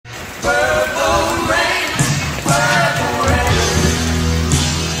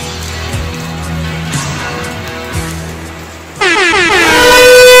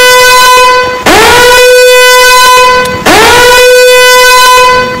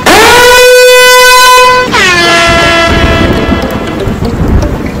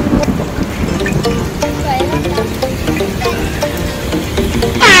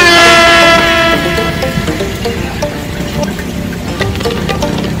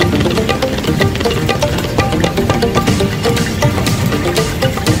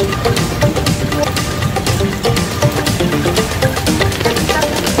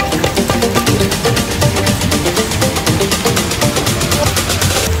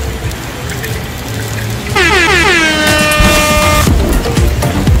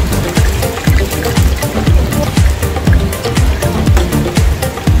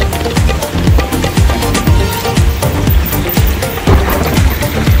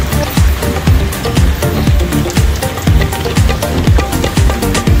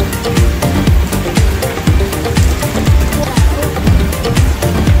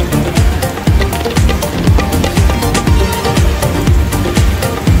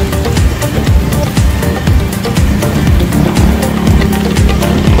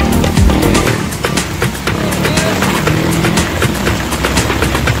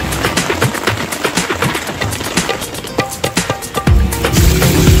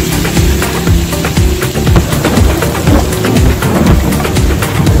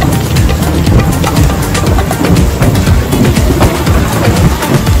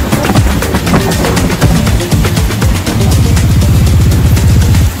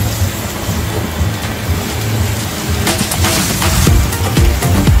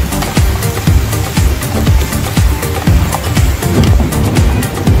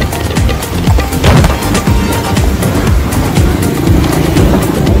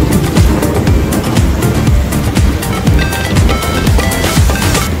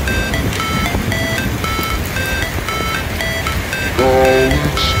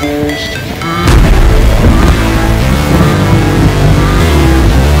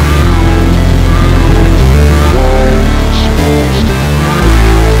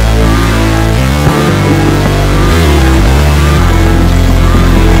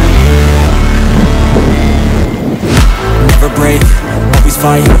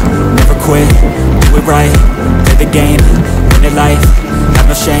fight, never quit, do it right, play the game, win it life, have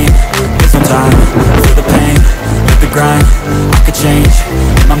no shame, there's no time, feel the pain, live the grind, I could change,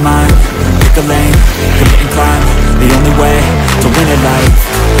 in my mind, pick a lane, commit and climb, the only way to win it life.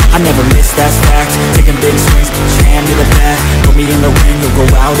 I never miss, that's fact, taking big swings, put your hand to the bat, put me in the ring, you'll go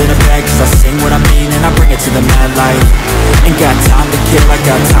out in a bag, cause I sing what I mean and I bring it to the mad light. Ain't got time to kill, I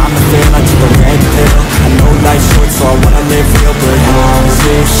got time to feel, I took a red pill, I know life's short so I wanna live real, but how's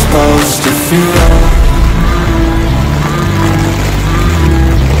it supposed to feel?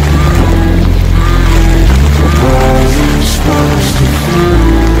 How's it supposed to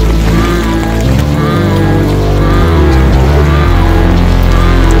feel?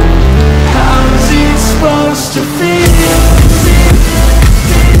 How's it supposed to feel?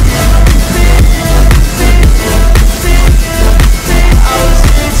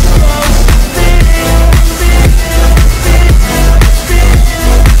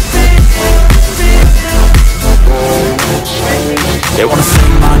 They wanna say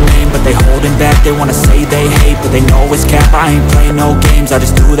my name, but they holding back. They wanna say they hate, but they know it's cap. I ain't play no games, I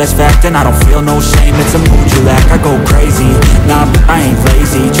just do that's fact. And I don't feel no shame, it's a mood you lack. I go crazy, nah, but I ain't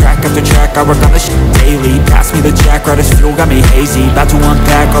lazy. Track after track, I work on this shit daily. Pass me the jack, right as fuel, got me hazy. About to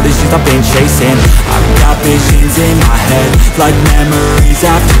unpack all these things I've been chasing. I've got visions in my head, like memories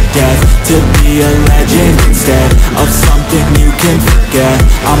after death. To be a legend instead of something you can forget.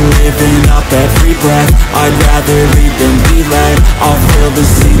 I'm living up every breath, I'd rather lead than be led. I'll fill the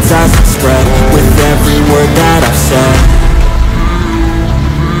seeds as I spread with every word that I've said.